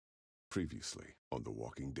Previously on The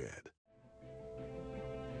Walking Dead.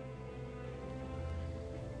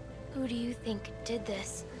 Who do you think did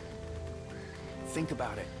this? Think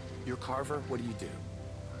about it. You're Carver, what do?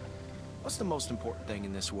 What's the most important thing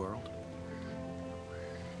in this world?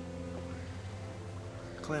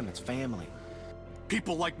 Clem, it's family.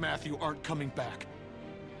 People like Matthew aren't coming back.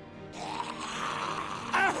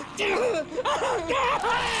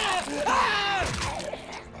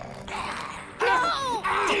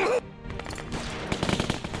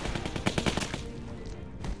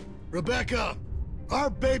 Rebecca, our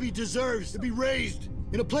baby deserves to be raised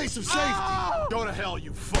in a place of safety. Go to hell,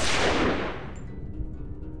 you fuck.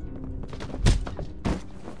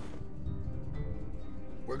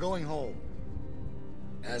 We're going home.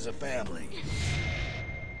 As a family.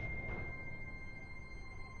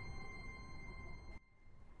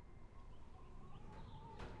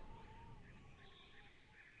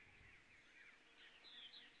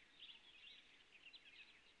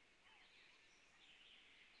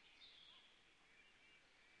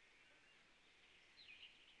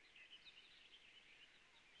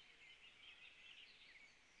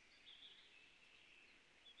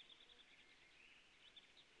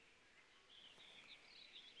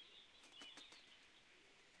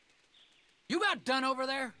 You about done over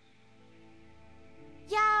there?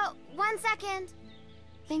 Yeah, 1 second.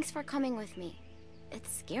 Thanks for coming with me.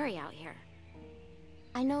 It's scary out here.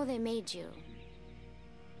 I know they made you.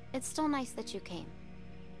 It's still nice that you came.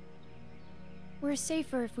 We're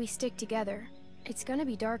safer if we stick together. It's gonna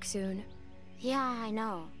be dark soon. Yeah, I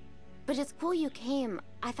know. But it's cool you came.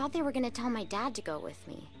 I thought they were gonna tell my dad to go with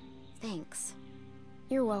me. Thanks.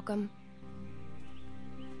 You're welcome.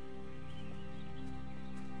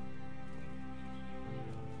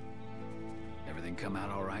 Everything come out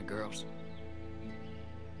all right, girls?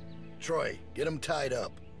 Troy, get them tied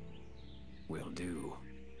up. Will do.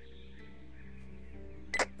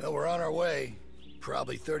 Well, we're on our way.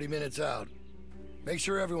 Probably 30 minutes out. Make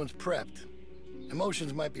sure everyone's prepped.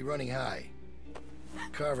 Emotions might be running high.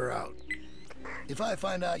 Carver out. If I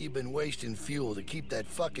find out you've been wasting fuel to keep that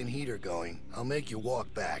fucking heater going, I'll make you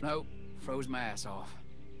walk back. Nope. Froze my ass off.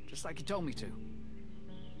 Just like you told me to.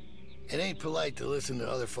 It ain't polite to listen to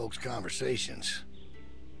other folks' conversations.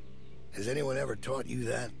 Has anyone ever taught you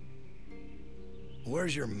that?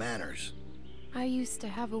 Where's your manners? I used to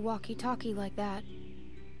have a walkie-talkie like that.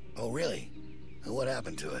 Oh, really? And what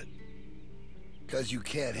happened to it? 'Cause you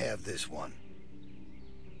can't have this one.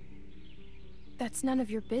 That's none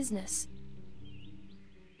of your business.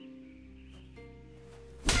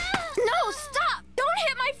 No, stop! Don't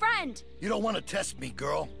hit my friend! You don't want to test me,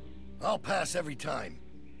 girl. I'll pass every time.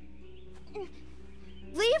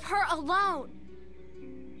 Leave her alone!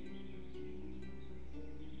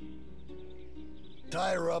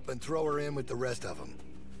 Tie her up and throw her in with the rest of them.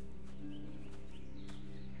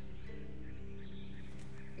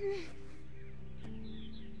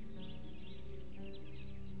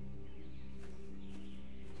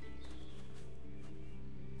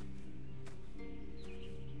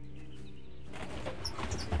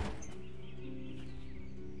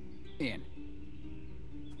 In.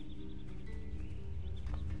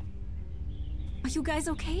 Are you guys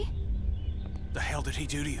okay? The hell did he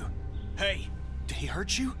do to you? Hey, did he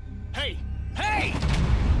hurt you? Hey! Hey!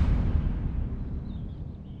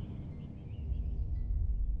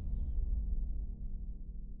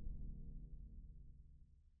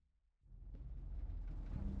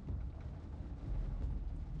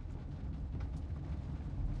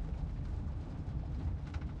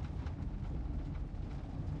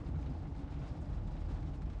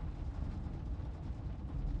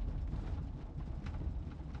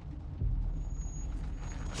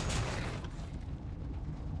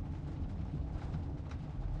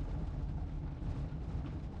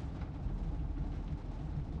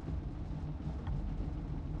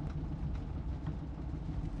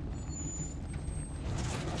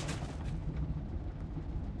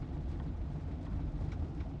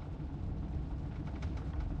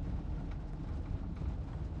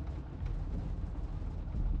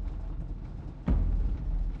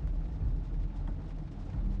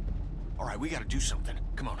 All right, we gotta do something.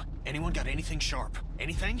 Come on. Anyone got anything sharp?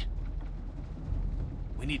 Anything?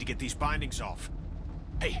 We need to get these bindings off.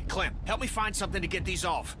 Hey, Clem, help me find something to get these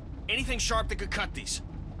off. Anything sharp that could cut these.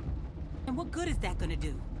 And what good is that gonna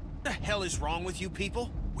do? What the hell is wrong with you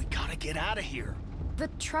people? We gotta get out of here. The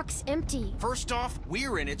truck's empty. First off,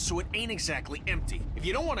 we're in it, so it ain't exactly empty. If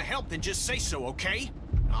you don't want to help, then just say so, okay?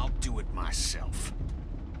 I'll do it myself.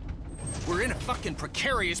 We're in a fucking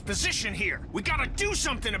precarious position here. We gotta do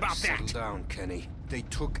something about that. Settle down, Kenny. They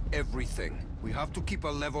took everything. We have to keep a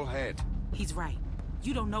level head. He's right.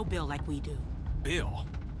 You don't know Bill like we do. Bill?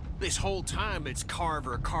 This whole time it's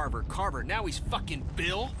Carver, Carver, Carver. Now he's fucking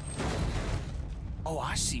Bill? Oh,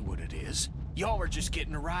 I see what it is. Y'all are just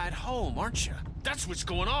getting a ride home, aren't you? That's what's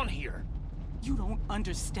going on here. You don't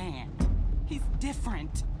understand. He's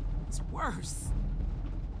different. It's worse.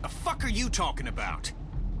 The fuck are you talking about?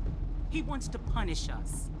 He wants to punish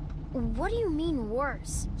us. What do you mean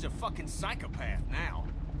worse? He's a fucking psychopath now.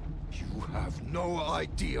 You have no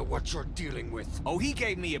idea what you're dealing with. Oh, he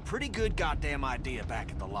gave me a pretty good goddamn idea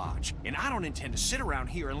back at the lodge. And I don't intend to sit around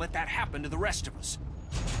here and let that happen to the rest of us.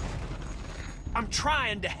 I'm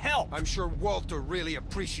trying to help. I'm sure Walter really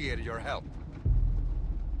appreciated your help.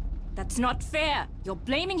 That's not fair. You're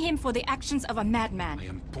blaming him for the actions of a madman. I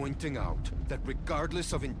am pointing out that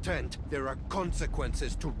regardless of intent, there are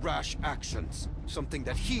consequences to rash actions. Something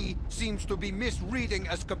that he seems to be misreading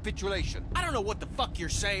as capitulation. I don't know what the fuck you're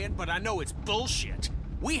saying, but I know it's bullshit.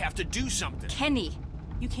 We have to do something. Kenny.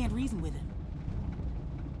 You can't reason with him.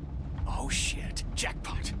 Oh shit.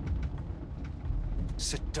 Jackpot.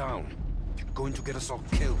 Sit down. You're going to get us all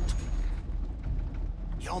killed.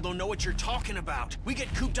 Y'all don't know what you're talking about. We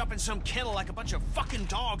get cooped up in some kennel like a bunch of fucking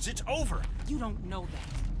dogs, it's over. You don't know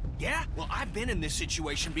that. Yeah? Well, I've been in this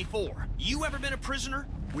situation before. You ever been a prisoner?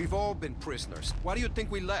 We've all been prisoners. Why do you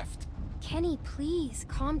think we left? Kenny, please,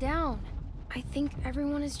 calm down. I think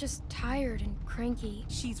everyone is just tired and cranky.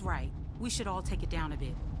 She's right. We should all take it down a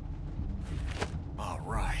bit. All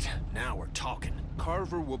right, now we're talking.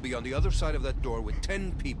 Carver will be on the other side of that door with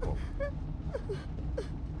 10 people.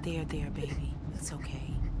 There, baby. It's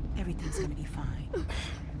okay. Everything's gonna be fine.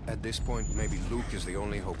 At this point, maybe Luke is the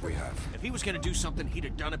only hope we have. If he was gonna do something, he'd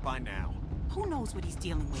have done it by now. Who knows what he's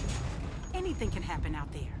dealing with? Anything can happen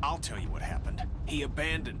out there. I'll tell you what happened. He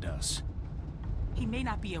abandoned us. He may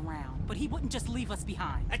not be around, but he wouldn't just leave us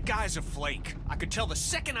behind. That guy's a flake. I could tell the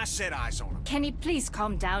second I set eyes on him. Kenny, please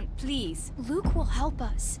calm down, please. Luke will help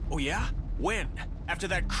us. Oh yeah? When? After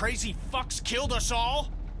that crazy fuck's killed us all?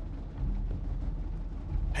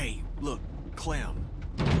 Hey, look, Clem.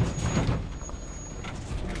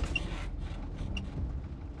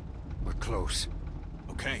 We're close.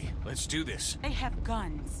 Okay, let's do this. They have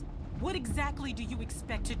guns. What exactly do you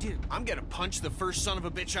expect to do? I'm gonna punch the first son of a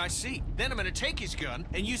bitch I see. Then I'm gonna take his gun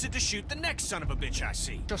and use it to shoot the next son of a bitch I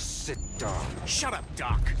see. Just sit down. Shut up,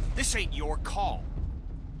 Doc. This ain't your call.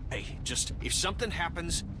 Hey, just, if something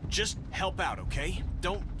happens, just help out, okay?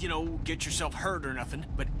 Don't, get yourself hurt or nothing,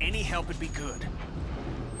 but any help would be good.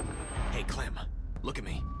 Hey, Clem, look at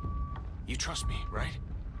me. You trust me, right?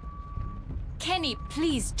 Kenny,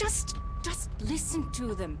 please, just listen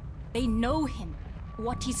to them. They know him,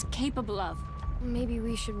 what he's capable of. Maybe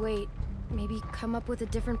we should wait. Maybe come up with a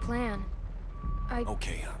different plan.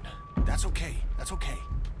 Okay, hon. That's okay. That's okay.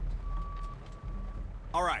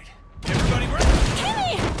 All right. Everybody ready?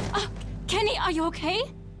 Kenny! Kenny, are you okay?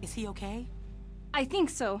 Is he okay? I think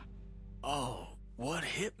so. Oh, what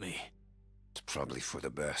hit me? It's probably for the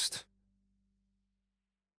best.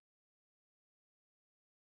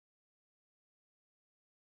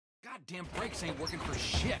 Goddamn brakes ain't working for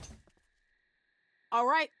shit. All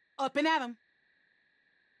right, up and at him.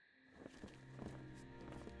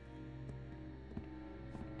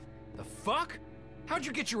 The fuck? How'd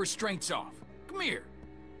you get your restraints off? Come here.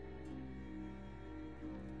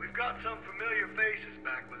 We've got some familiar faces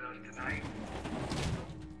back with us tonight.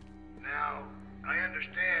 Now, I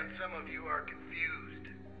understand some of you are confused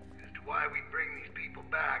as to why we bring these people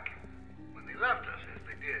back when they left us as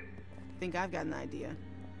they did. Think I've got an idea.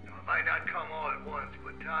 Now, it might not come all at once,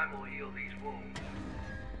 but time will heal these wounds.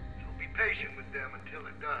 So be patient with them until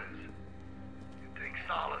it does. You take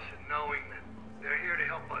solace in knowing that they're here to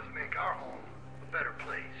help us make our home a better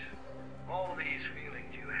place. All these feelings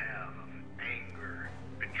you have of anger,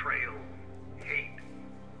 betrayal, hate,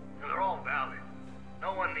 they're all valid.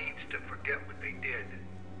 No one needs to forget what they did,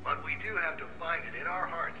 but we do have to find it in our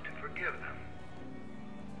hearts to forgive them.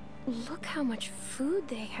 Look how much food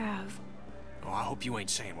they have. Oh, I hope you ain't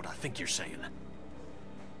saying what I think you're saying.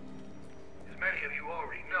 As many of you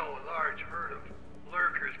already know, a large herd of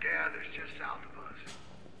lurkers gathers just south of us.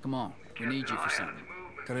 Come on, we need you for something.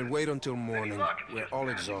 Can it wait until morning? We're all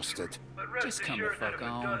exhausted. But rest Just come the assured that fuck if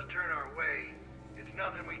on. it does turn our way, it's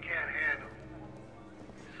nothing we can't handle.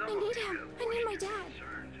 Some I of need you him. have I need my voiced your dad.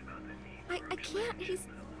 concerns about the need I for can't. expansion He's... of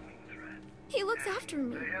the looming threat. He looks after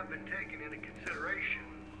me. They have been taken into consideration.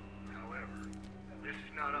 However, this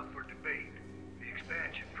is not up for debate. The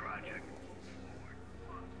expansion project will move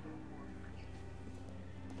forward.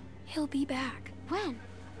 He'll be back. When?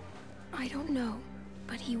 I don't know,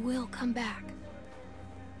 but he will come back.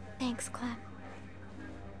 Thanks, Clem.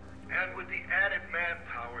 And with the added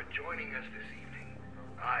manpower joining us this evening,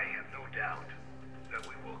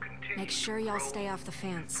 Make sure y'all stay off the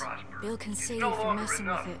fence. Bill can see It's no you for longer messing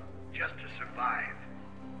enough with it. just to survive.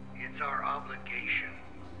 It's our obligation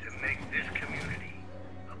to make this community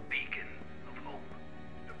a beacon of hope,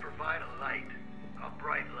 to provide a light, a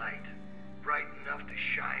bright light, bright enough to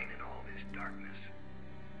shine in all this darkness.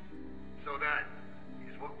 So that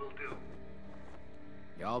is what we'll do.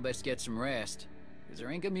 Y'all best get some rest, because there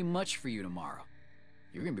ain't gonna be much for you tomorrow.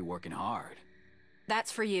 You're gonna be working hard.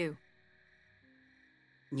 That's for you.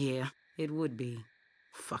 Yeah, it would be.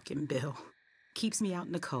 Fucking Bill. Keeps me out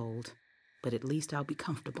in the cold, but at least I'll be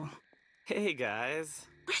comfortable. Hey, guys.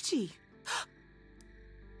 Reggie!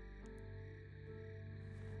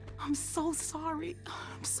 I'm so sorry.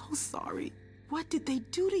 I'm so sorry. What did they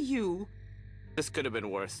do to you? This could have been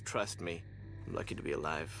worse, trust me. I'm lucky to be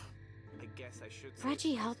alive. I guess I should say Reggie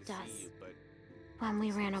it's nice helped to us see you, but when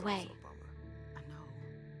we ran away. also a bummer. I know.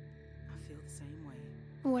 I feel the same way.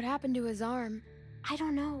 What happened to his arm? I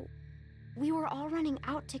don't know. We were all running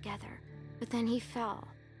out together, but then he fell,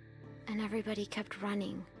 and everybody kept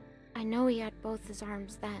running. I know he had both his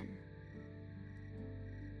arms then.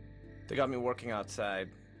 They got me working outside.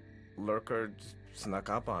 Lurker snuck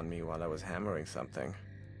up on me while I was hammering something.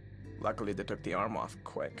 Luckily, they took the arm off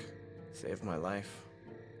quick. Saved my life.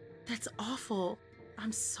 That's awful.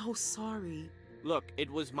 I'm so sorry. Look, it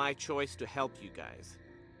was my choice to help you guys.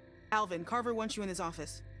 Alvin, Carver wants you in his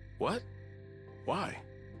office. What? Why?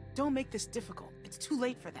 Don't make this difficult. It's too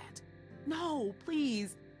late for that. No,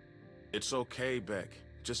 please. It's okay, Beck.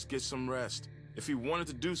 Just get some rest. If he wanted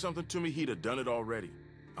to do something to me, he'd have done it already.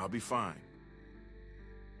 I'll be fine.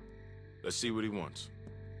 Let's see what he wants.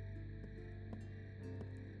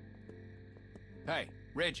 Hey,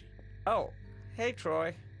 Reggie. Oh, hey,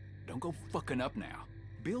 Troy. Don't go fucking up now.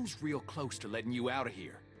 Bill's real close to letting you out of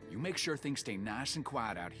here. You make sure things stay nice and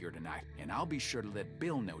quiet out here tonight, and I'll be sure to let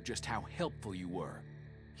Bill know just how helpful you were.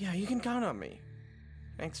 Yeah, you can count on me.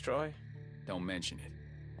 Thanks, Troy. Don't mention it.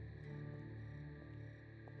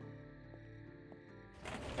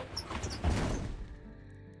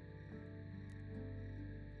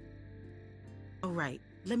 All right,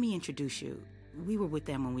 let me introduce you. We were with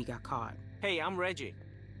them when we got caught. Hey, I'm Reggie.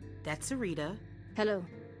 That's Sarita. Hello.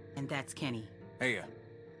 And that's Kenny. Hey,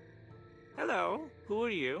 Hello, who are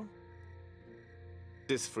you?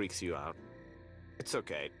 This freaks you out. It's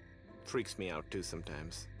okay. Freaks me out too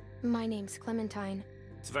sometimes. My name's Clementine.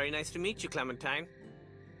 It's very nice to meet you, Clementine.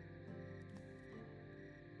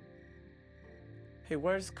 Hey,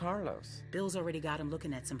 where's Carlos? Bill's already got him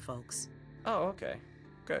looking at some folks. Oh, okay.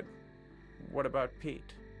 Good. What about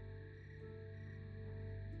Pete?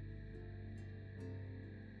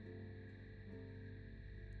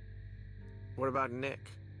 What about Nick?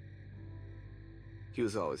 He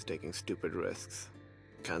was always taking stupid risks.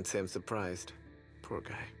 Can't say I'm surprised. Poor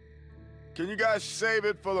guy. Can you guys save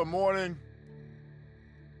it for the morning?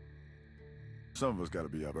 Some of us gotta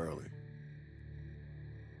be up early.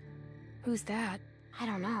 Who's that? I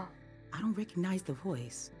don't know. I don't recognize the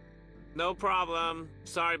voice. No problem.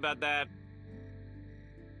 Sorry about that.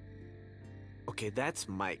 Okay, that's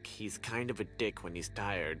Mike. He's kind of a dick when he's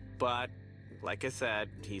tired, but like I said,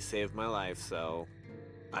 he saved my life, so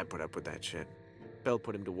I put up with that shit. Bill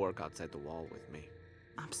put him to work outside the wall with me.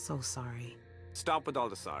 I'm so sorry. Stop with all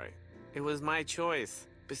the sorry. It was my choice.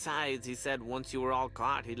 Besides, he said once you were all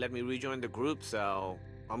caught, he'd let me rejoin the group, so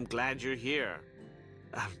I'm glad you're here.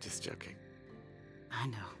 I'm just joking. I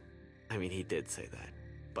know. I mean, he did say that,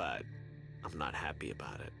 but I'm not happy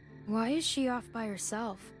about it. Why is she off by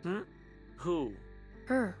herself? Who?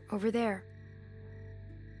 Her, over there.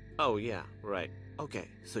 Oh, yeah, right. Okay,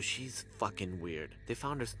 so she's fucking weird. They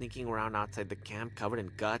found her sneaking around outside the camp covered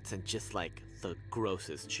in guts and just like the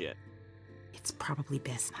grossest shit. It's probably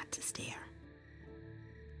best not to stare.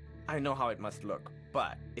 I know how it must look,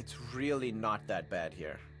 but it's really not that bad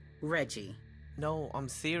here. Reggie. No, I'm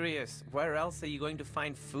serious. Where else are you going to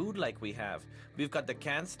find food like we have? We've got the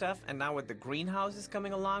canned stuff, and now with the greenhouses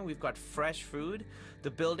coming along, we've got fresh food. The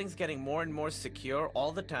building's getting more and more secure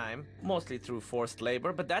all the time, mostly through forced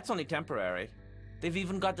labor, but that's only temporary. They've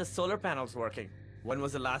even got the solar panels working. When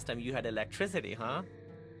was the last time you had electricity, huh?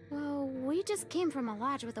 Well, we just came from a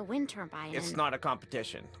lodge with a wind turbine. It's not a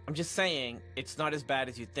competition. I'm just saying, it's not as bad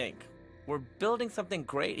as you think. We're building something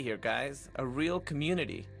great here, guys. A real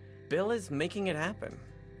community. Bill is making it happen.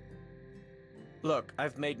 Look,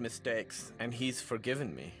 I've made mistakes, and he's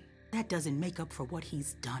forgiven me. That doesn't make up for what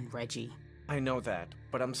he's done, Reggie. I know that,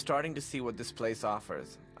 but I'm starting to see what this place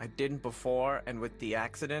offers. I didn't before, and with the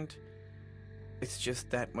accident, it's just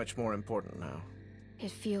that much more important now.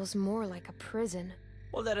 It feels more like a prison.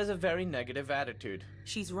 Well, that is a very negative attitude.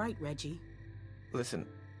 She's right, Reggie. Listen,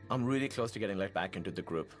 I'm really close to getting let back into the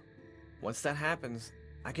group. Once that happens,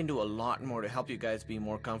 I can do a lot more to help you guys be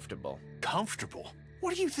more comfortable. Comfortable?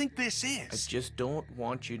 What do you think this is? I just don't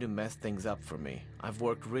want you to mess things up for me. I've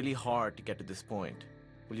worked really hard to get to this point.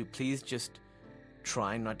 Will you please just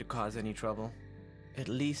try not to cause any trouble? At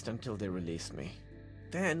least until they release me.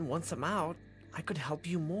 Then, once I'm out, I could help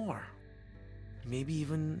you more. Maybe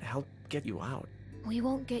even help get you out. We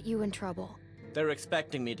won't get you in trouble. They're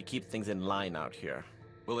expecting me to keep things in line out here.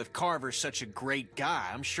 Well, if Carver's such a great guy,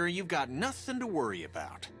 I'm sure you've got nothing to worry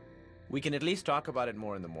about. We can at least talk about it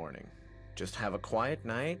more in the morning. Just have a quiet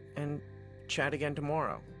night and chat again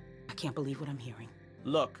tomorrow. I can't believe what I'm hearing.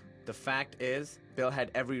 Look, the fact is, Bill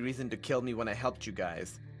had every reason to kill me when I helped you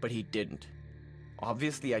guys, but he didn't.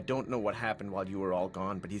 Obviously, I don't know what happened while you were all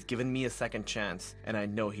gone, but he's given me a second chance, and I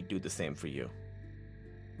know he'd do the same for you.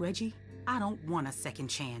 Reggie, I don't want a second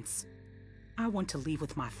chance. I want to leave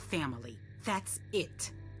with my family. That's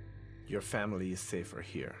it. Your family is safer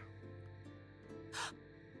here.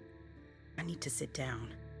 I need to sit down.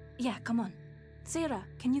 Yeah, come on. Sarah,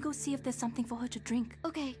 can you go see if there's something for her to drink?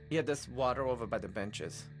 Okay. Yeah, there's water over by the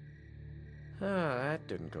benches. Ah, that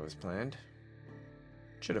didn't go as planned.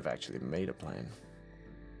 Should have actually made a plan.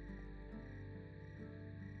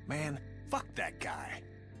 Man, fuck that guy.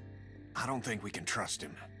 I don't think we can trust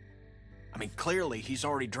him. I mean, clearly he's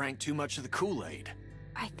already drank too much of the Kool-Aid.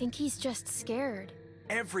 I think he's just scared.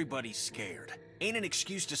 Everybody's scared. Ain't an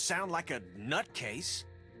excuse to sound like a nutcase.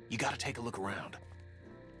 You gotta take a look around.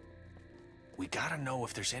 We gotta know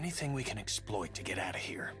if there's anything we can exploit to get out of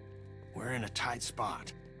here. We're in a tight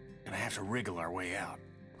spot. Gonna have to wriggle our way out.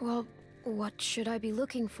 Well, what should I be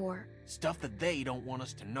looking for? Stuff that they don't want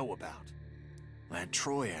us to know about. That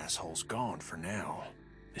Troy asshole's gone for now.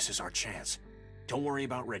 This is our chance. Don't worry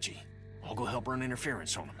about Reggie. I'll go help run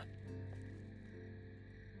interference on him.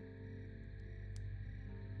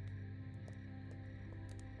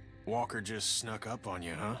 Walker just snuck up on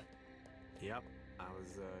you, huh? Yep, I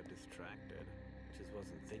was distracted. Just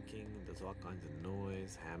wasn't thinking. There's all kinds of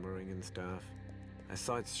noise, hammering and stuff. I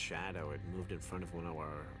saw its shadow. It moved in front of one of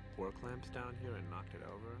our work lamps down here and knocked it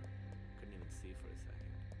over. Couldn't even see for a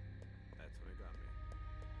second. That's when it got me.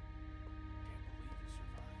 Can't believe you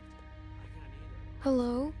survived. I can't either.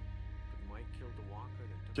 Hello? But Mike killed the walker,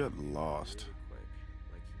 then took Get it lost. really quick,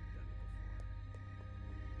 like he'd done it before.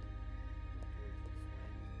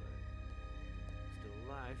 Still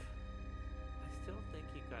alive. I still think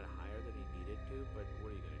he got higher than he needed to, but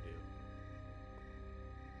what are you gonna do?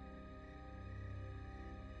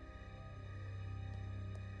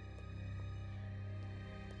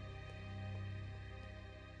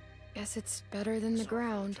 Guess it's better than the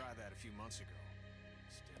ground. Tried that a few months ago.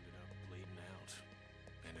 Just ended up bleeding out.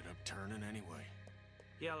 Ended up turning anyway.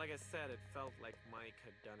 Yeah, like I said, it felt like Mike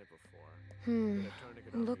had done it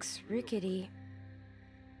before. Looks rickety.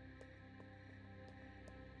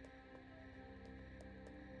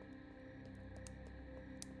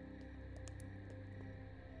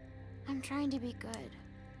 I'm trying to be good.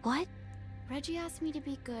 What? Reggie asked me to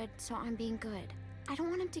be good, so I'm being good. I don't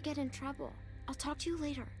want him to get in trouble. I'll talk to you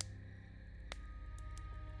later.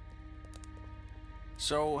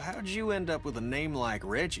 So, how'd you end up with a name like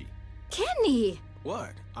Reggie? Kenny!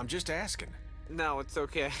 What? I'm just asking. No, it's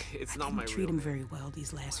okay. It's not my I didn't real treat him name. very well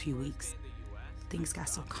these last few weeks. Things got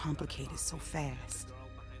so complicated so fast.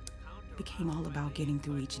 It became all about getting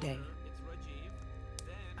through each day.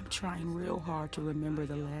 I'm trying real hard to remember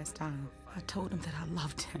the last time I told him that I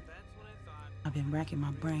loved him. I've been racking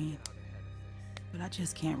my brain, but I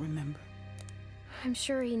just can't remember. I'm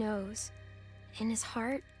sure he knows. In his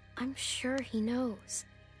heart, I'm sure he knows.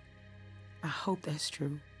 I hope that's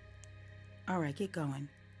true. All right, get going.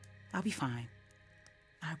 I'll be fine.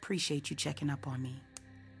 I appreciate you checking up on me.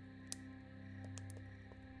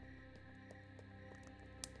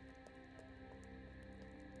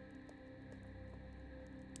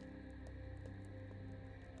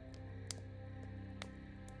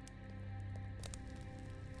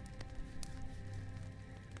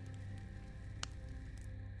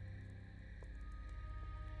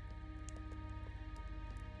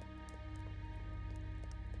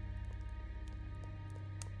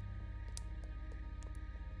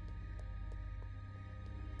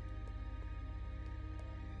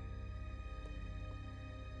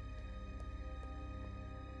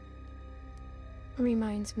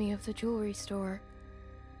 Reminds me of the jewelry store.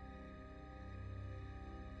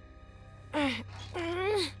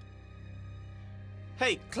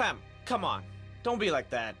 Hey, Clem, come on. Don't be like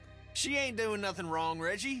that. She ain't doing nothing wrong,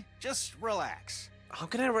 Reggie. Just relax. How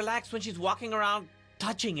can I relax when she's walking around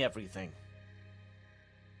touching everything?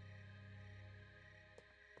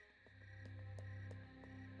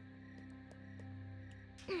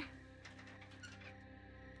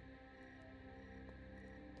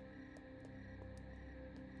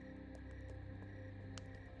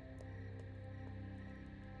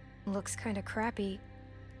 Looks kinda crappy.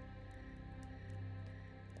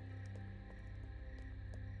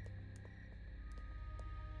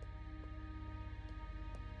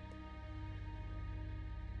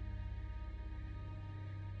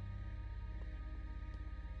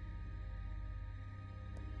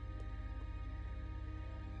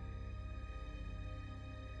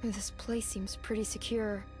 This place seems pretty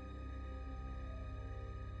secure.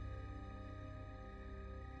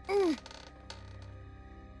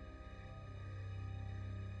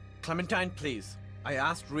 Clementine, please. I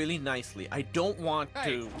asked really nicely. I don't want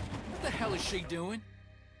to... What the hell is she doing?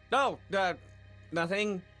 No,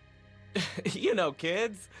 nothing. You know,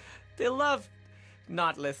 kids. They love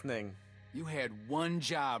not listening. You had one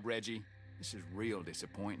job, Reggie. This is real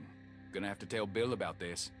disappointing. Gonna have to tell Bill about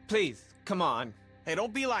this. Please, come on. Hey,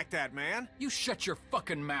 don't be like that, man. You shut your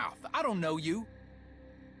fucking mouth. I don't know you.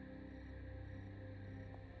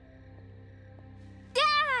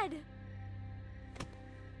 Dad!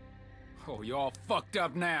 Oh, you all fucked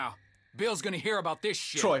up now. Bill's gonna hear about this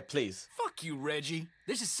shit. Troy, please. Fuck you, Reggie.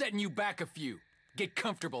 This is setting you back a few. Get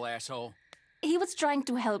comfortable, asshole. He was trying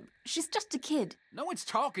to help. She's just a kid. No one's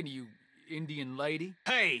talking to you, Indian lady.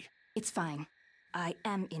 Hey! It's fine. I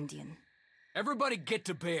am Indian. Everybody get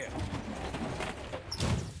to bed.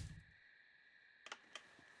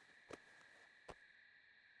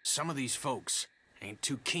 Some of these folks ain't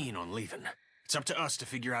too keen on leaving. It's up to us to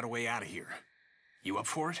figure out a way out of here. You up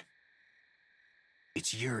for it?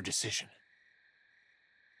 It's your decision.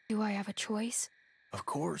 Do I have a choice? Of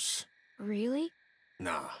course. Really?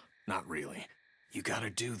 Nah, not really. You gotta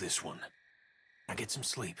do this one. Now get some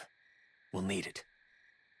sleep. We'll need it.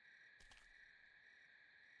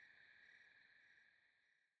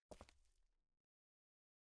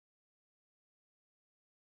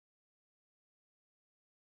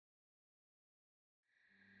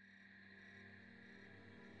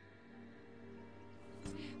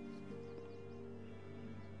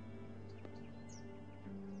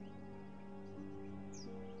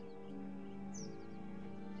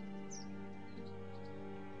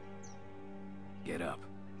 Get up.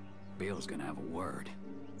 Bill's gonna have a word.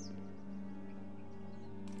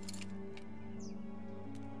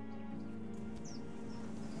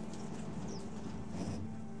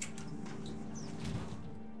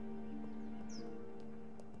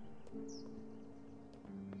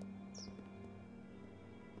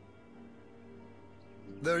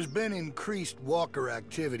 There's been increased walker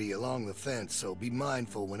activity along the fence, so be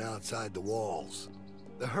mindful when outside the walls.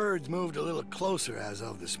 The herd's moved a little closer as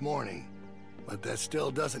of this morning, but that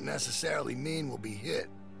still doesn't necessarily mean we'll be hit.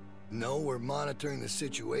 No, we're monitoring the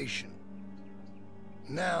situation.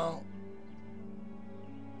 Now,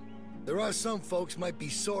 there are some folks might be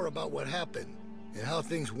sore about what happened and how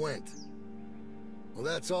things went. Well,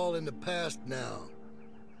 that's all in the past now.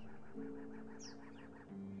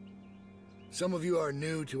 Some of you are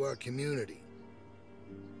new to our community.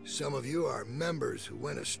 Some of you are members who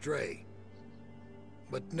went astray.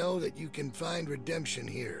 But know that you can find redemption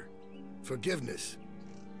here, forgiveness,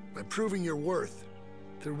 by proving your worth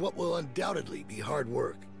through what will undoubtedly be hard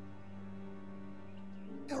work.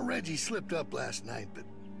 You know, Reggie slipped up last night, but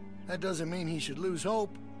that doesn't mean he should lose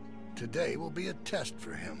hope. Today will be a test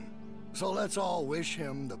for him. So let's all wish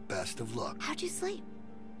him the best of luck. How'd you sleep?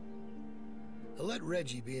 I'll let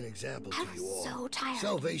Reggie be an example to you all. I was so tired.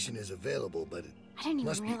 Salvation is available, but it I didn't even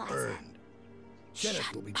must be realize that. earned.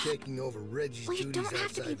 Kenneth will be taking over Reggie's Well, you duties don't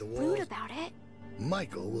have to outside be the rude walls. about it.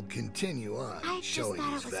 Michael will continue on, I just showing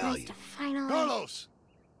thought his it was value. nice to finally... Carlos!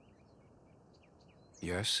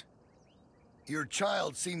 Yes? Your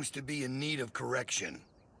child seems to be in need of correction.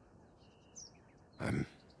 I'm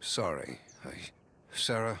sorry.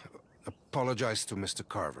 Sarah, apologize to Mr.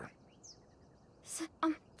 Carver.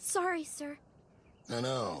 Sorry, sir.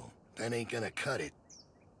 No, that ain't gonna cut it.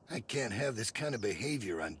 I can't have this kind of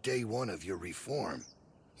behavior on day one of your reform.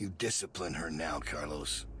 You discipline her now,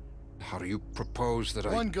 Carlos. How do you propose that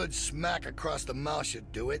One good smack across the mouth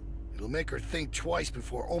should do it. It'll make her think twice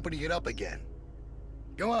before opening it up again.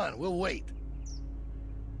 Go on, we'll wait.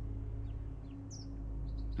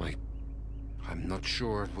 I'm not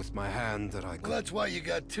sure with my hand that I could... Well, that's why you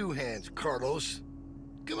got two hands, Carlos.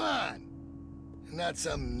 Come on. Not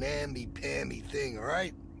some namby-pamby thing, all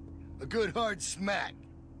right? A good hard smack.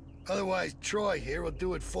 Otherwise, Troy here will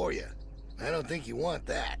do it for you. I don't think you want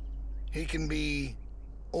that. He can be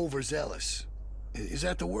overzealous. Is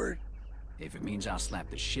that the word? If it means I'll slap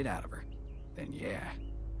the shit out of her, then yeah.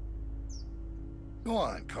 Go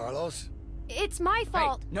on, Carlos. It's my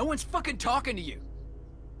fault. Hey, no one's fucking talking to you.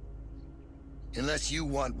 Unless you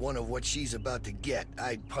want one of what she's about to get,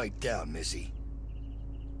 I'd pipe down, Missy.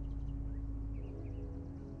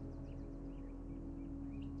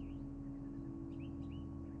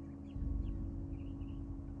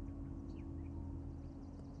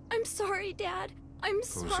 I'm sorry, Dad. I'm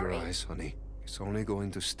sorry. Close your eyes, honey. It's only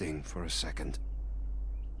going to sting for a second.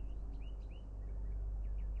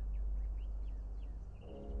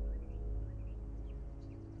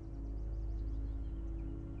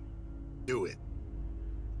 Do it.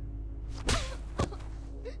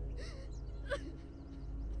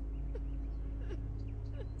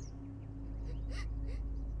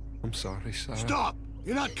 I'm sorry, Sarah. Stop!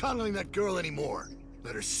 You're not cuddling that girl anymore.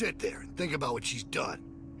 Let her sit there and think about what she's done.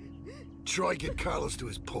 Troy, get Carlos to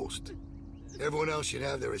his post. Everyone else should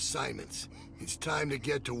have their assignments. It's time to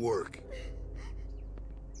get to work.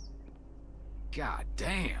 God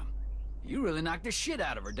damn. You really knocked the shit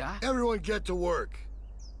out of her, Doc. Everyone get to work.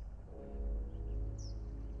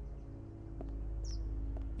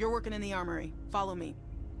 You're working in the armory. Follow me.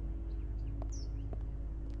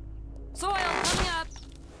 Soil, coming up!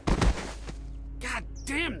 God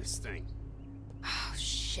damn this thing! Oh,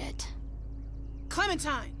 shit.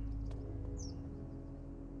 Clementine!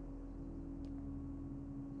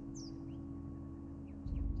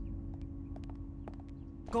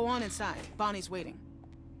 Go on inside. Bonnie's waiting.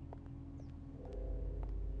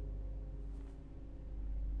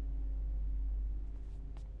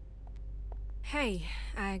 Hey,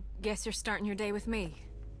 I guess you're starting your day with me.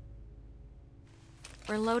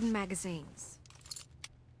 We're loading magazines.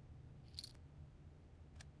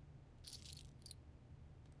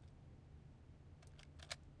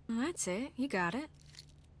 Well, that's it. You got it.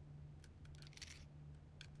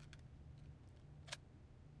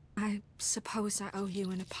 I suppose I owe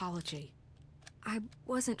you an apology. I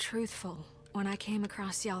wasn't truthful when I came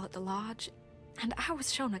across y'all at the lodge, and I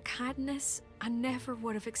was shown a kindness I never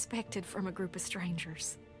would have expected from a group of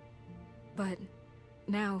strangers. But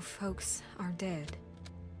now folks are dead,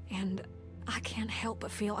 and I can't help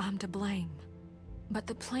but feel I'm to blame. But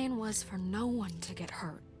the plan was for no one to get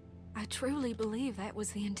hurt. I truly believe that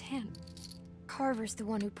was the intent. Carver's the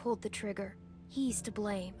one who pulled the trigger. He's to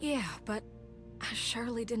blame. Yeah, but I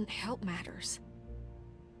surely didn't help matters.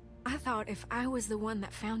 I thought if I was the one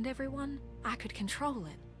that found everyone, I could control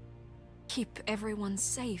it. Keep everyone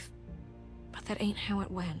safe. But that ain't how it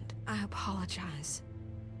went. I apologize.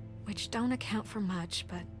 Which don't account for much,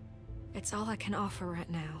 but it's all I can offer right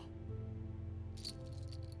now.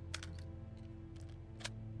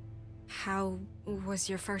 How was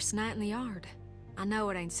your first night in the yard? I know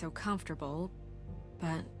it ain't so comfortable,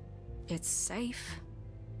 but it's safe.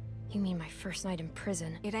 You mean my first night in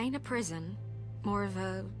prison? It ain't a prison, more of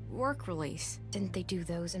a work release. Didn't they do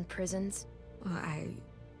those in prisons? Well,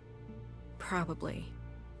 probably.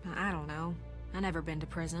 I don't know. I never been to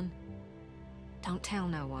prison. Don't tell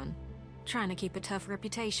no one. Trying to keep a tough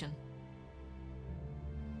reputation.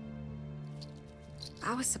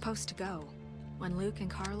 I was supposed to go. When Luke and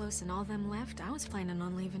Carlos and all them left, I was planning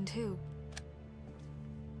on leaving too.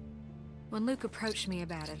 When Luke approached me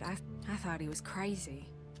about it, I thought he was crazy.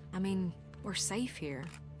 I mean, we're safe here.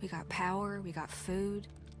 We got power, we got food.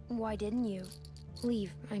 Why didn't you?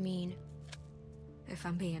 Leave, I mean. If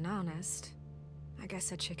I'm being honest, I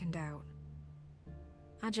guess I chickened out.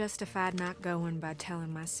 I justified not going by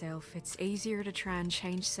telling myself it's easier to try and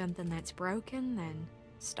change something that's broken than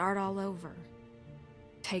start all over.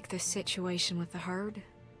 Take this situation with the herd.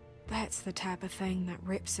 That's the type of thing that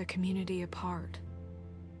rips a community apart.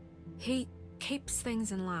 He keeps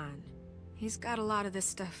things in line. He's got a lot of this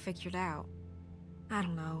stuff figured out. I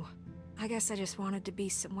don't know. I guess I just wanted to be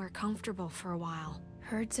somewhere comfortable for a while.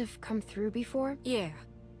 Herds have come through before? Yeah,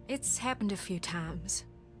 it's happened a few times.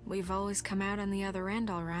 We've always come out on the other end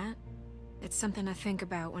all right. It's something I think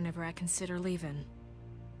about whenever I consider leaving.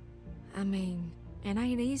 I mean, it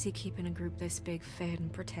ain't easy keeping a group this big fed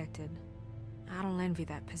and protected. I don't envy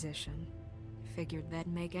that position. Figured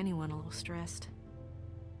that'd make anyone a little stressed.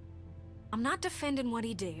 I'm not defending what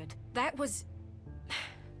he did. That was...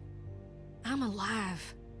 I'm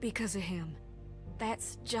alive because of him.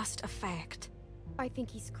 That's just a fact. I think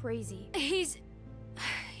he's crazy. He's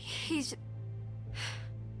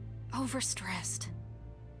overstressed.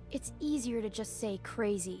 It's easier to just say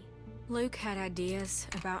crazy. Luke had ideas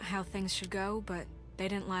about how things should go, but they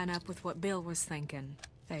didn't line up with what Bill was thinking.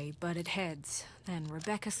 They butted heads. Then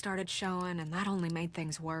Rebecca started showing, and that only made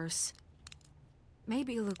things worse.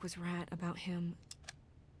 Maybe Luke was right about him.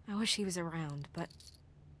 I wish he was around, but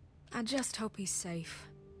I just hope he's safe.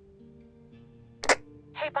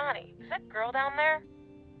 Hey, Bonnie, is that girl down there?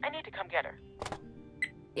 I need to come get her.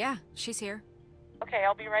 Yeah, she's here. Okay,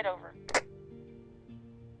 I'll be right over.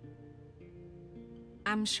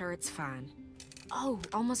 I'm sure it's fine. Oh,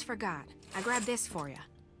 almost forgot. I grabbed this for you.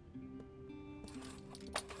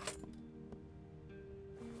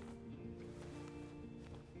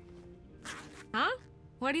 Huh?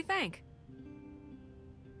 What do you think?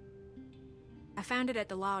 I found it at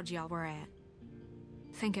the lodge y'all were at.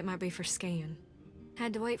 Think it might be for skiing.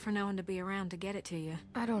 Had to wait for no one to be around to get it to you.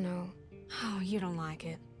 I don't know. Oh, you don't like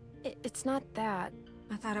it. It's not that.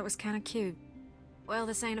 I thought it was kind of cute. Well,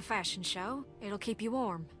 this ain't a fashion show. It'll keep you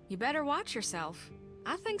warm. You better watch yourself.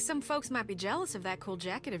 I think some folks might be jealous of that cool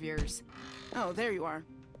jacket of yours. Oh, there you are.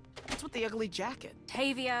 What's with the ugly jacket?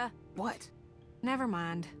 Tavia! What? Never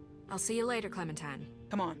mind. I'll see you later, Clementine.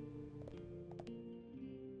 Come on.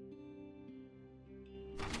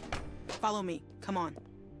 Follow me. Come on.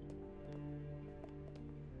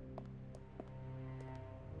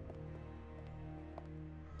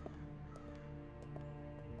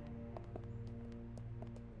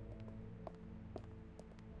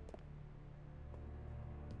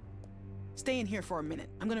 Stay in here for a minute.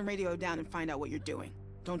 I'm gonna radio down and find out what you're doing.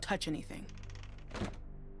 Don't touch anything.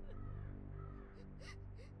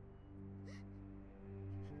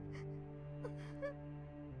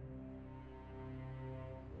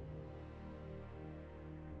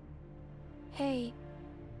 Hey.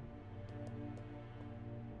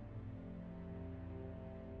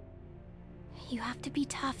 You have to be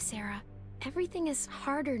tough, Sarah. Everything is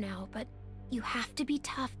harder now, but you have to be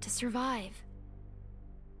tough to survive.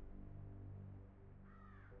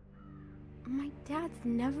 My dad's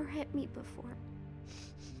never hit me before.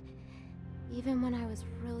 Even when I was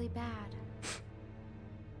really bad.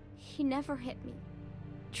 He never hit me.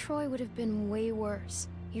 Troy would have been way worse.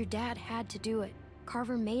 Your dad had to do it.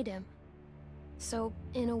 Carver made him. So,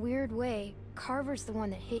 in a weird way, Carver's the one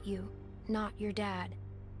that hit you, not your dad.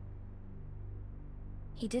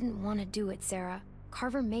 He didn't want to do it, Sarah.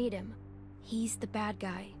 Carver made him. He's the bad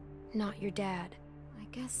guy, not your dad. I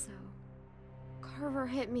guess so. Carver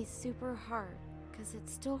hit me super hard, because it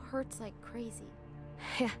still hurts like crazy.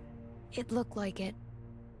 Yeah, it looked like it.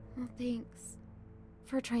 Well, thanks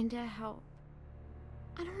for trying to help.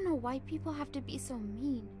 I don't know why people have to be so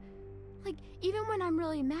mean. Like, even when I'm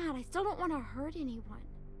really mad, I still don't want to hurt anyone.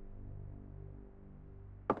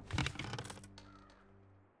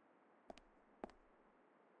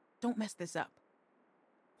 Don't mess this up.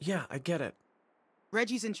 Yeah, I get it.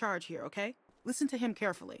 Reggie's in charge here, okay? Listen to him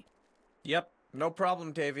carefully. Yep, no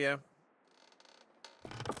problem, Tavia.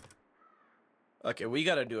 Okay, we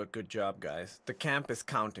gotta do a good job, guys. The camp is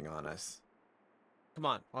counting on us. Come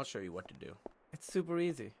on, I'll show you what to do. It's super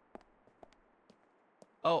easy.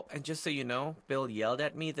 Oh, and just so you know, Bill yelled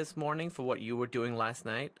at me this morning for what you were doing last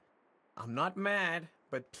night. I'm not mad,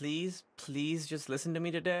 but please, please just listen to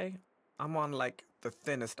me today. I'm on, like, the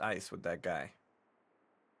thinnest ice with that guy.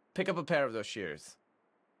 Pick up a pair of those shears.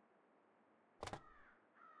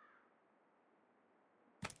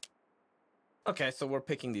 Okay, so we're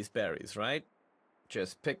picking these berries, right?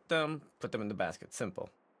 Just pick them, put them in the basket.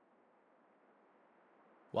 Simple.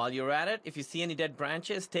 While you're at it, if you see any dead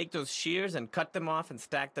branches, take those shears and cut them off and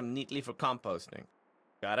stack them neatly for composting.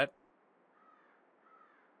 Got it?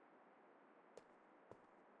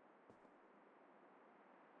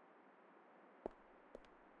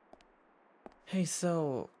 Hey,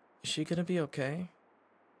 so, is she gonna be okay?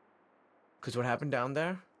 'Cause what happened down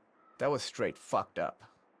there? That was straight fucked up.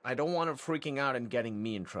 I don't want her freaking out and getting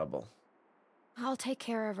me in trouble. I'll take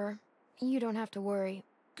care of her. You don't have to worry.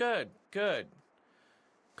 Good, good.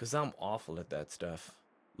 'Cause I'm awful at that stuff.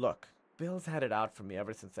 Look, Bill's had it out for me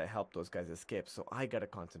ever since I helped those guys escape, so I gotta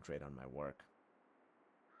concentrate on my work.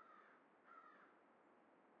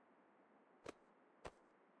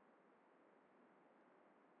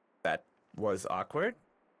 That was awkward.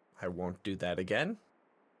 I won't do that again.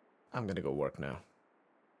 I'm gonna go work now.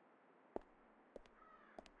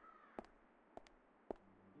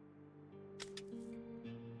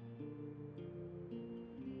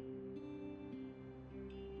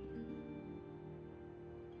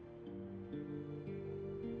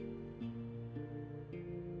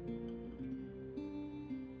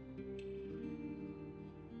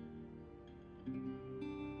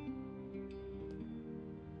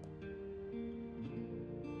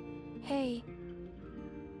 Hey.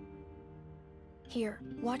 Here,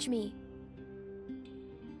 watch me.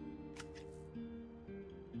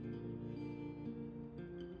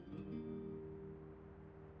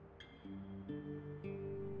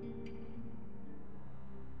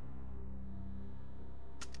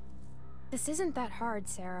 This isn't that hard,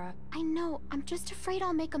 Sarah. I know, I'm just afraid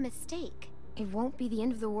I'll make a mistake. It won't be the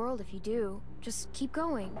end of the world if you do. Just keep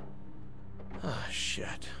going. Ah,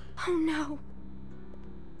 shit. Oh no.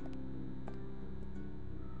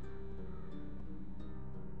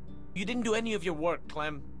 You didn't do any of your work,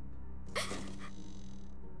 Clem.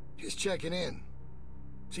 Just checking in.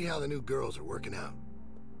 See how the new girls are working out.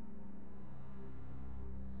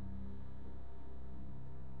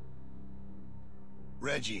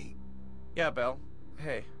 Reggie. Yeah, Bill.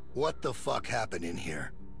 Hey. What the fuck happened in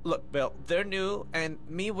here? Look, Bill, they're new, and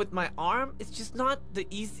me with my arm, it's just not the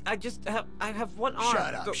easy... I have one arm.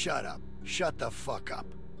 Shut up, shut up. Shut the fuck up.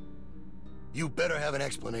 You better have an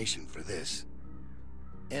explanation for this.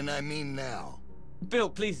 And I mean now. Bill,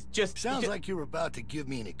 please, just... Sounds like you're about to give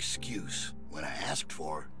me an excuse when I asked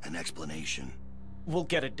for an explanation. We'll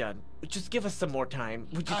get it done. Just give us some more time.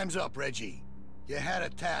 Time's up, Reggie. You had a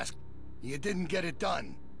task. You didn't get it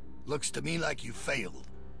done. Looks to me like you failed.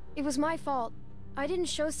 It was my fault. I didn't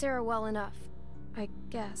show Sarah well enough. I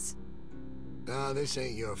guess. Nah, this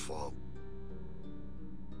ain't your fault.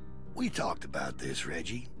 We talked about this,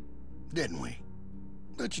 Reggie. Didn't we?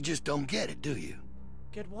 But you just don't get it, do you?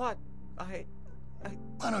 Get what?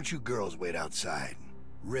 Why don't you girls wait outside?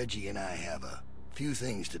 Reggie and I have a few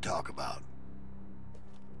things to talk about.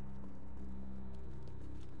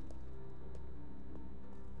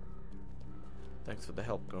 Thanks for the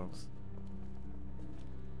help, girls.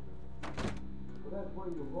 Well, that's where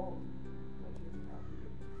you're wrong.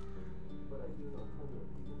 But I do know plenty of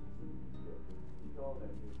people who see all that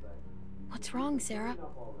is back. What's wrong, Sarah?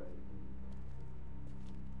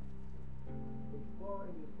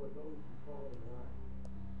 Exploring is for those who fall in line.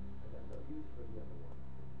 I got no use for the other one.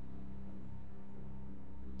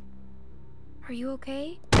 Are you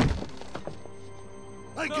okay?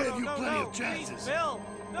 I gave you plenty of chances. Please, Bill!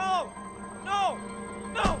 No! No!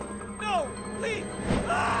 No! No! Please!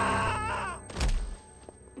 Ah!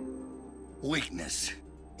 Weakness.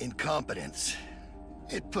 Incompetence.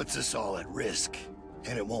 It puts us all at risk,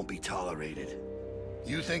 and it won't be tolerated.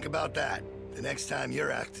 You think about that the next time you're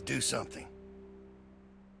asked to do something.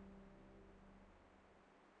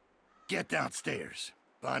 Get downstairs.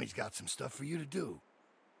 Bonnie's got some stuff for you to do.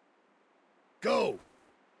 Go!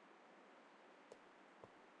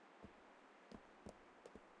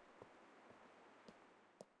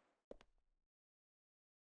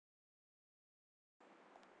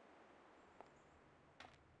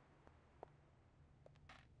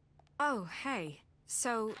 Oh, hey.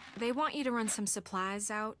 So, they want you to run some supplies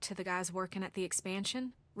out to the guys working at the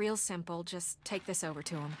expansion? Real simple, just take this over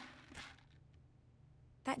to them.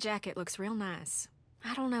 That jacket looks real nice.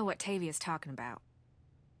 I don't know what Tavia's talking about.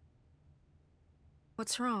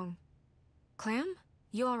 What's wrong? Clem?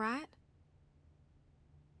 You alright?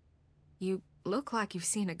 You look like you've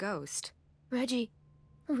seen a ghost.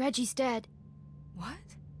 Reggie's dead.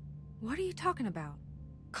 What? What are you talking about?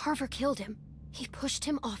 Carver killed him. He pushed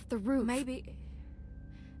him off the roof. Maybe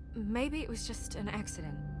it was just an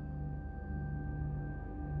accident.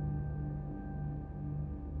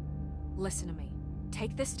 Listen to me.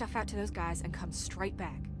 Take this stuff out to those guys and come straight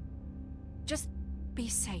back. Just be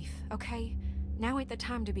safe, okay? Now ain't the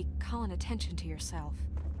time to be calling attention to yourself.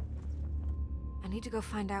 I need to go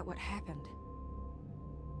find out what happened.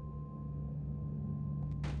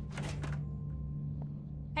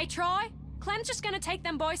 Hey, Troy! Clem's just gonna take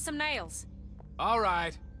them boys some nails. All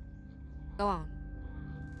right. Go on.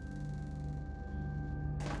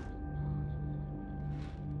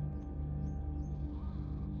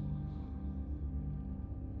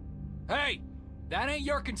 Hey, that ain't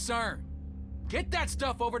your concern. Get that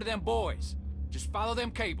stuff over to them boys. Just follow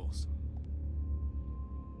them cables.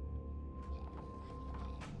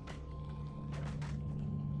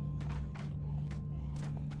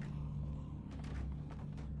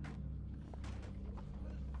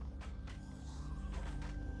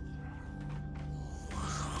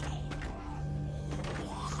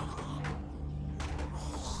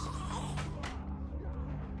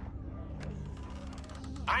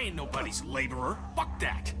 I ain't nobody's laborer. Fuck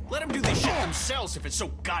that. Let them do this shit themselves if it's so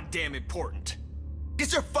goddamn important.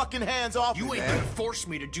 Get your fucking hands off me, You ain't man. gonna force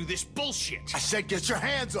me to do this bullshit. I said get your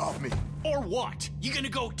hands off me. Or what? You gonna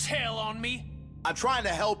go tell on me? I'm trying to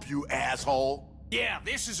help you, asshole. Yeah,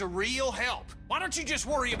 this is a real help. Why don't you just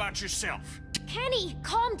worry about yourself? Kenny,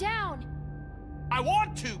 calm down. I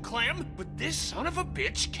want to, Clem, but this son of a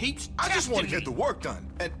bitch keeps I just want to testing get the work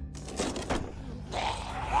done. And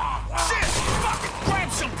Sis, fuck it,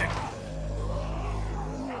 grab something!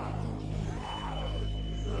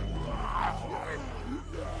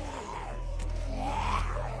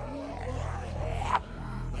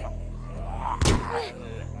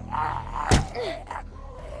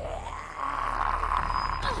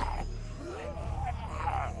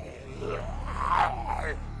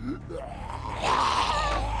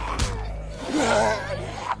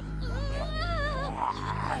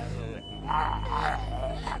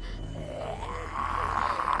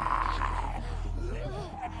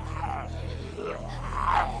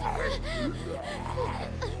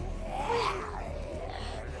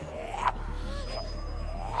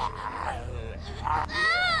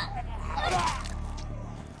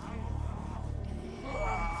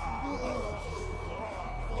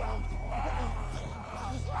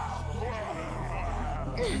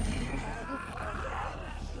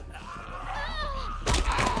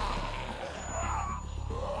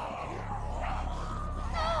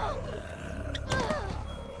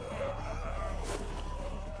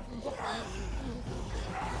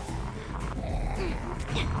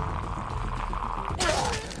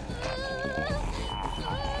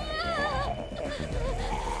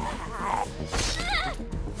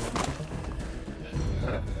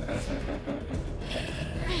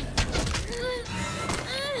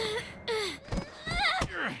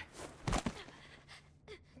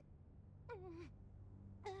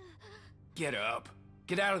 get up.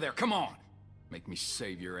 Get out of there, come on. Make me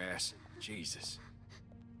save your ass. Jesus.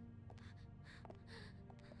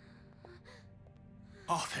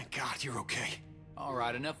 Oh, thank God you're okay. All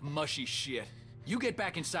right, enough mushy shit. You get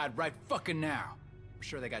back inside right fucking now. I'm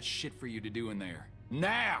sure they got shit for you to do in there.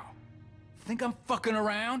 Now! Think I'm fucking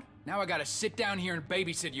around? Now I gotta sit down here and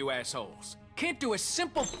babysit you assholes. Can't do a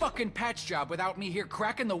simple fucking patch job without me here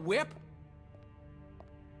cracking the whip?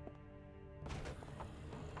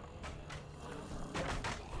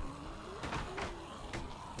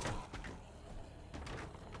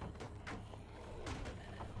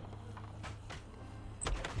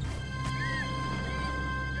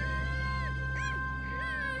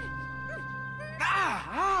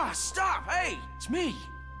 Stop! Hey! It's me!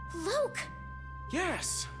 Luke!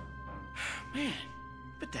 Yes! Man,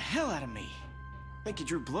 bit the hell out of me. Think you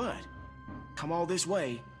drew blood. Come all this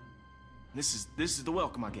way. This is the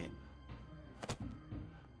welcome I get.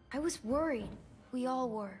 I was worried. We all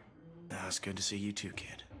were. No, it's good to see you too,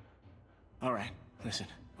 kid. Alright, listen,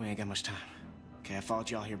 we ain't got much time. Okay, I followed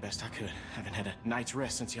y'all here best I could. Haven't had a night's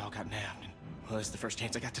rest since y'all got nabbed, and, well, it's the first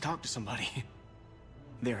chance I got to talk to somebody.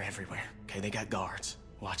 They're everywhere, okay? They got guards.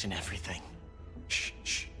 Watching everything. Shh,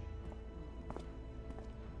 shh.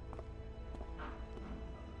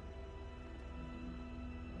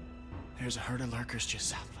 There's a herd of lurkers just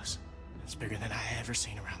south of us. It's bigger than I ever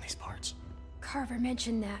seen around these parts. Carver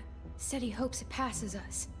mentioned that. Said he hopes it passes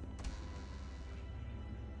us.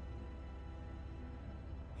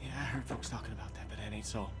 Yeah, I heard folks talking about that, but that ain't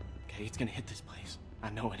so. Okay, it's gonna hit this place.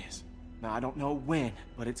 I know it is. Now, I don't know when,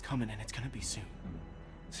 but it's coming and it's gonna be soon.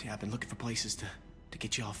 See, I've been looking for places to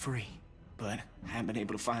get y'all free, but I haven't been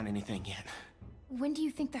able to find anything yet. When do you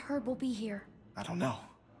think the herd will be here? I don't know.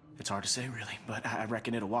 It's hard to say, really, but I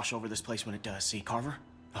reckon it'll wash over this place when it does. See, Carver?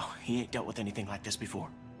 Oh, he ain't dealt with anything like this before.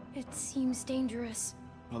 It seems dangerous.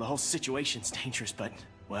 Well, the whole situation's dangerous, but,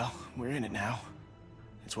 well, we're in it now.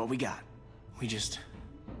 It's what we got. We just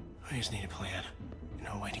need a plan. You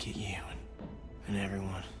know, a way to get you and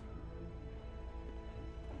everyone.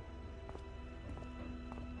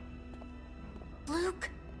 Luke?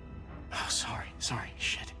 Oh, sorry,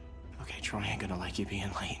 shit. Okay, Troy ain't gonna like you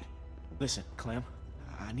being late. Listen, Clem,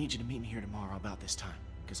 I need you to meet me here tomorrow about this time.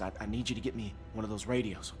 Because I need you to get me one of those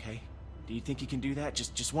radios, okay? Do you think you can do that?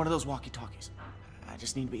 Just one of those walkie-talkies. I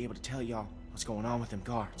just need to be able to tell y'all what's going on with them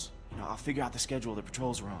guards. You know, I'll figure out the schedule the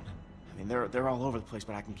patrols are on. I mean, they're all over the place,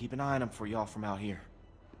 but I can keep an eye on them for y'all from out here.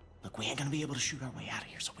 Look, we ain't gonna be able to shoot our way out of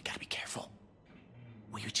here, so we gotta be careful.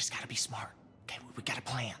 We just gotta be smart, okay? We got a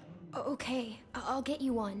plan. Okay, I'll get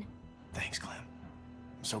you one. Thanks, Clem.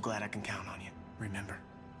 I'm so glad I can count on you. Remember,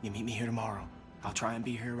 you meet me here tomorrow. I'll try and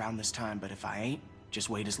be here around this time, but if I ain't, just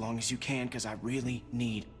wait as long as you can, because I really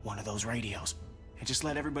need one of those radios. And just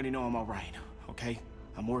let everybody know I'm all right, okay?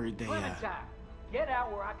 I'm worried they, Clementine, get out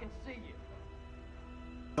where I can see you.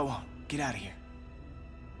 Go on, get out of here.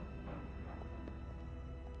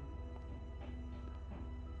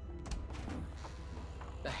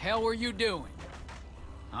 The hell were you doing?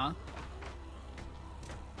 Huh?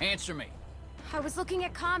 Answer me. I was looking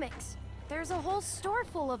at comics. There's a whole store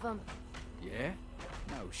full of them. Yeah?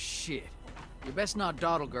 No shit. You best not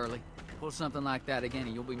dawdle, girlie. Pull something like that again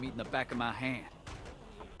and you'll be meeting the back of my hand.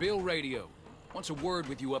 Bill Radio wants a word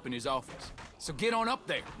with you up in his office. So get on up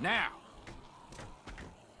there, now!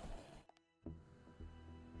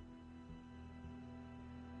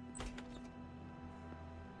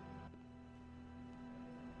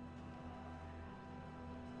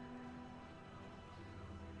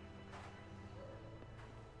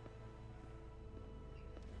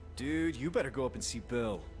 Dude, you better go up and see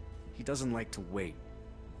Bill. He doesn't like to wait.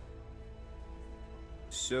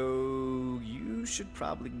 So, you should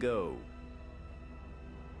probably go.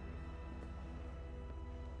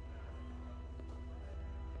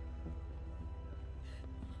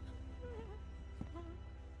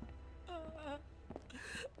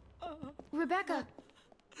 Rebecca!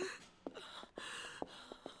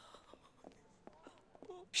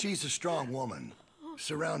 She's a strong woman,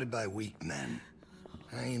 surrounded by weak men.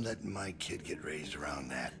 I ain't letting my kid get raised around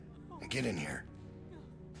that. Now get in here.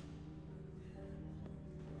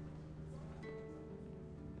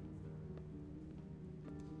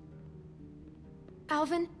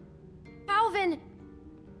 Alvin? Alvin!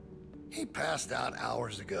 He passed out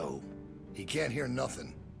hours ago. He can't hear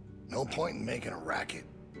nothing. No point in making a racket.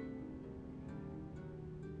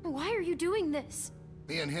 Why are you doing this?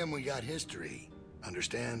 Me and him, we got history.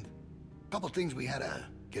 Understand? Couple things we had to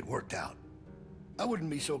get worked out. I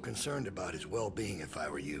wouldn't be so concerned about his well-being if I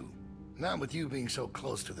were you. Not with you being so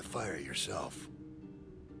close to the fire yourself.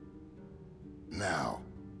 Now.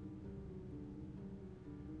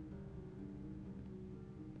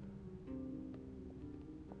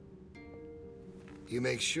 You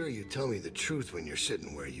make sure you tell me the truth when you're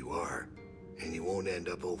sitting where you are, and you won't end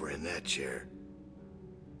up over in that chair.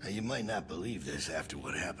 Now, you might not believe this after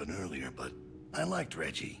what happened earlier, but I liked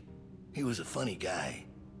Reggie. He was a funny guy.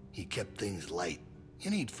 He kept things light.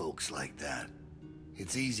 You need folks like that.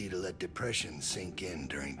 It's easy to let depression sink in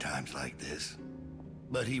during times like this.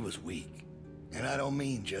 But he was weak. And I don't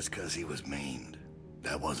mean just 'cause he was maimed.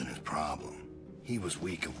 That wasn't his problem. He was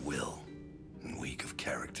weak of will, and weak of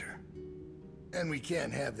character. And we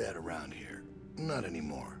can't have that around here. Not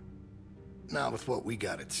anymore. Not with what we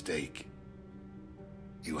got at stake.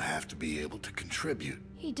 You have to be able to contribute.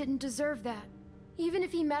 He didn't deserve that. Even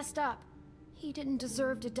if he messed up, he didn't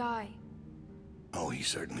deserve to die. Oh, he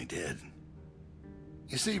certainly did.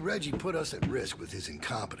 You see, Reggie put us at risk with his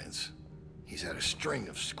incompetence. He's had a string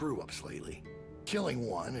of screw-ups lately. Killing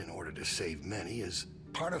one in order to save many is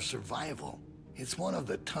part of survival. It's one of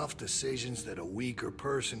the tough decisions that a weaker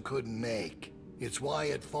person couldn't make. It's why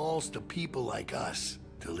it falls to people like us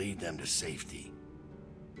to lead them to safety.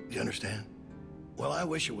 You understand? Well, I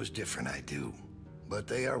wish it was different, I do. But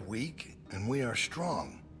they are weak, and we are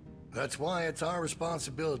strong. That's why it's our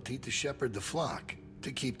responsibility to shepherd the flock,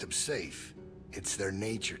 to keep them safe. It's their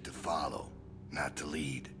nature to follow, not to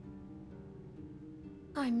lead.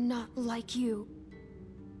 I'm not like you.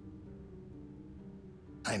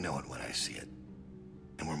 I know it when I see it.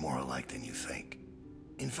 And we're more alike than you think.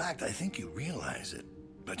 In fact, I think you realize it,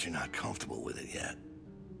 but you're not comfortable with it yet.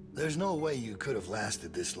 There's no way you could have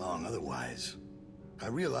lasted this long otherwise. I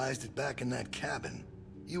realized it back in that cabin.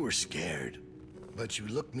 You were scared, but you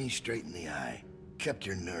looked me straight in the eye, kept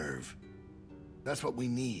your nerve. That's what we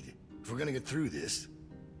need. If we're gonna get through this,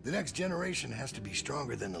 the next generation has to be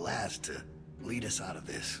stronger than the last to lead us out of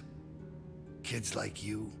this. Kids like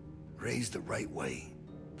you, raised the right way,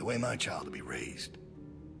 the way my child will be raised.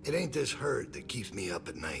 It ain't this hurt that keeps me up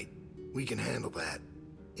at night. We can handle that.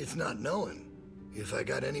 It's not knowing if I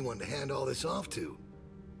got anyone to hand all this off to.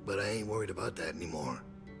 But I ain't worried about that anymore.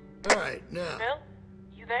 All right, now. Bill,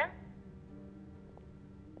 you there?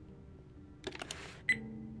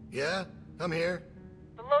 Yeah, I'm here.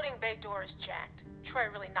 The loading bay door is jacked. Troy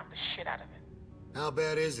really knocked the shit out of it. How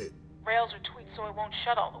bad is it? Rails are tweaked so it won't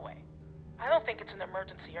shut all the way. I don't think it's an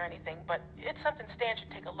emergency or anything, but it's something Stan should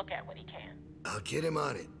take a look at when he can. I'll get him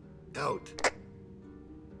on it. Out.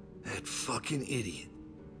 That fucking idiot.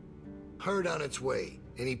 Herd on its way,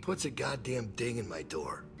 and he puts a goddamn ding in my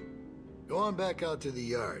door. Go on back out to the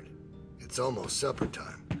yard. It's almost supper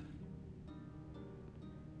time.